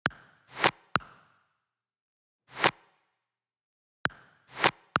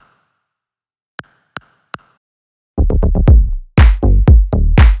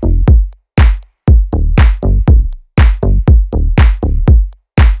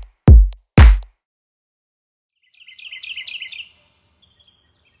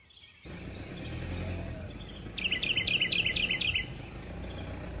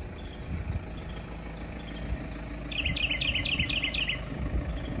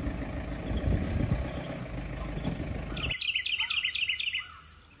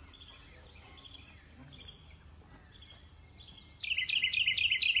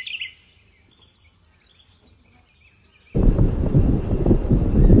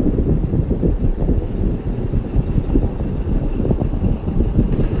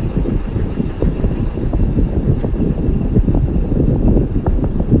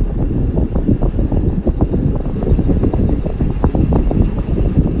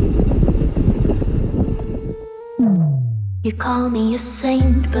You call me a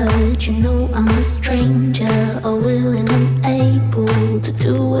saint, but you know I'm a stranger, all willing and able to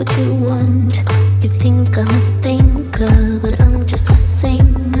do what you want. You think I'm a thinker, but I'm just a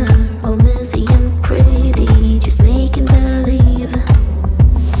singer, all messy and pretty, just making believe.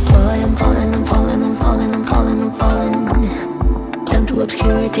 Boy, I'm falling, I'm falling, I'm falling, I'm falling, I'm falling down to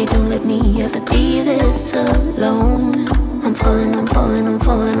obscurity, don't let me ever be this alone. I'm falling, I'm falling, I'm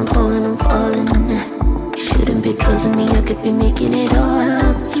falling, I'm falling, I'm falling. Shouldn't be trusting me, I could be making it all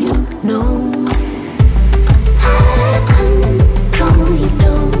up, you know. I control, you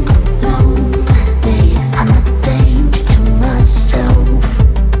don't know me, I'm a danger to myself.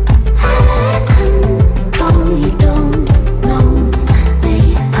 I control, you don't know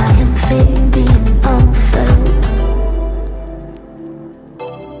me, I am fading unfelt.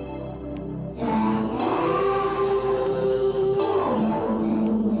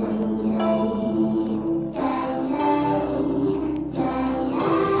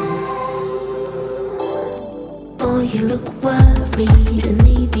 You look worried, and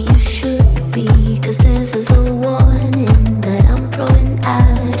maybe you should be, cause this is a warning that I'm throwing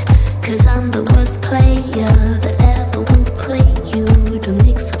out. Cause I'm the worst player that ever will play you, to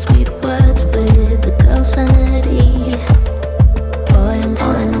mix up sweet words with the girl's sanity. Boy, I'm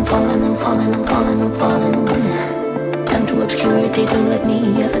falling, I'm falling, I'm falling, I'm falling, I'm falling down to obscurity, don't let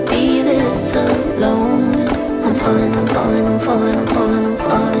me ever be this alone. I'm falling, I'm falling, I'm falling, I'm falling, I'm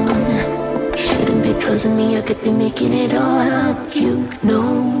falling. Shouldn't be trusting me, I could be making it all up, you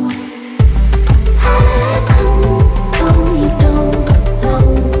know. I control, you don't know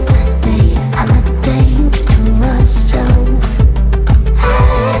me, I'm a danger to myself. I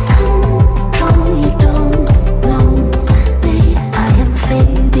control, you don't know me, I am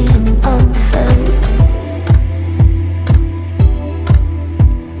fading unfelt.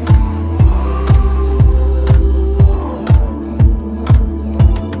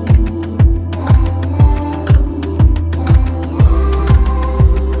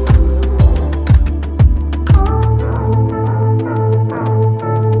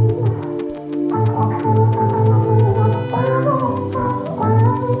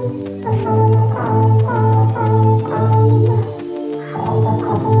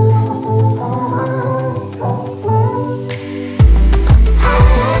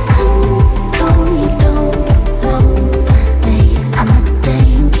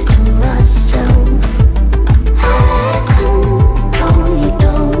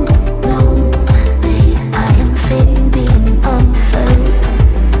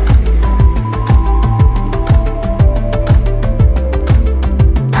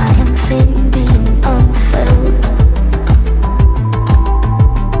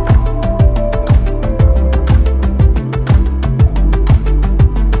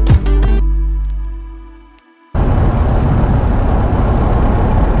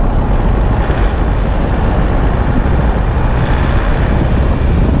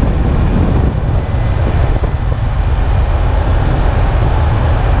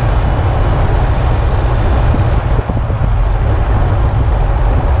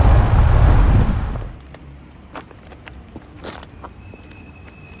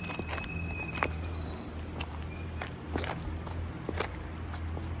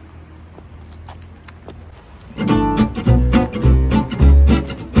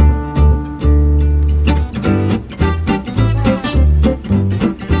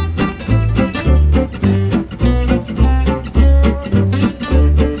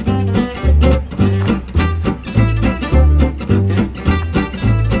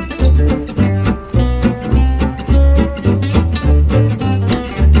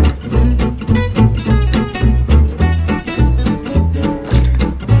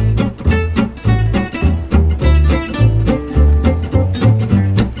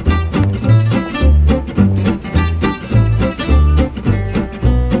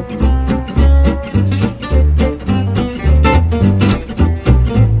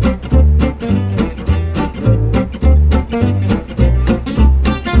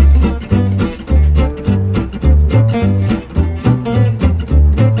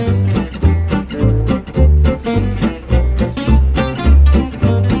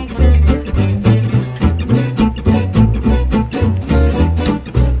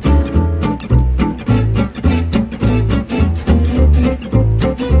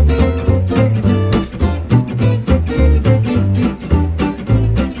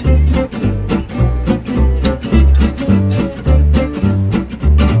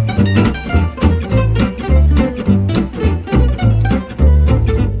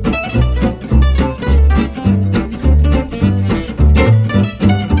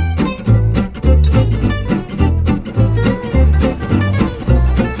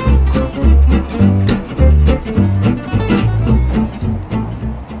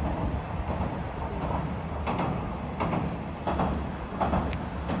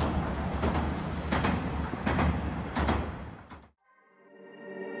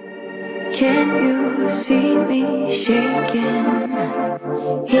 Can you see me shaking?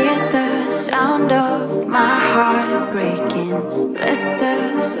 Hear the sound of my heart breaking. Bless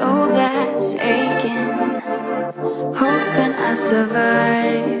the soul that's aching, hoping I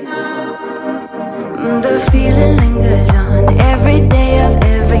survive. The feeling lingers on every day of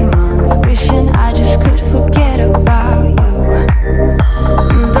every month, wishing I just could forget about you.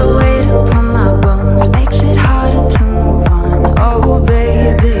 The weight upon my bones makes it harder to move on. Oh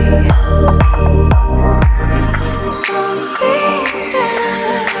baby, don't think that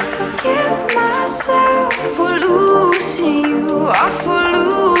I'll ever forgive myself for losing you, or for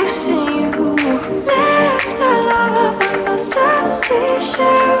losing you. Left our love up on those dusty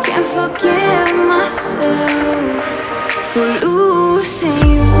shelves. Can't forgive myself for losing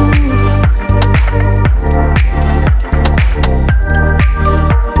you.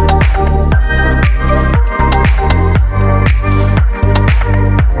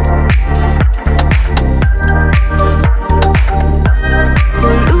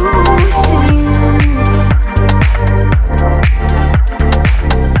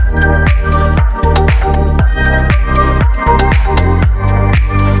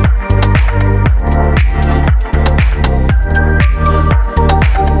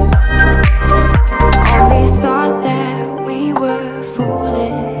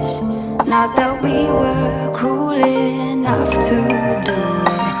 Not that we were cruel enough to do it.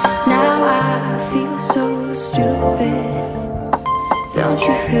 Now I feel so stupid. Don't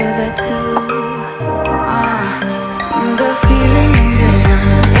you feel that too? The feeling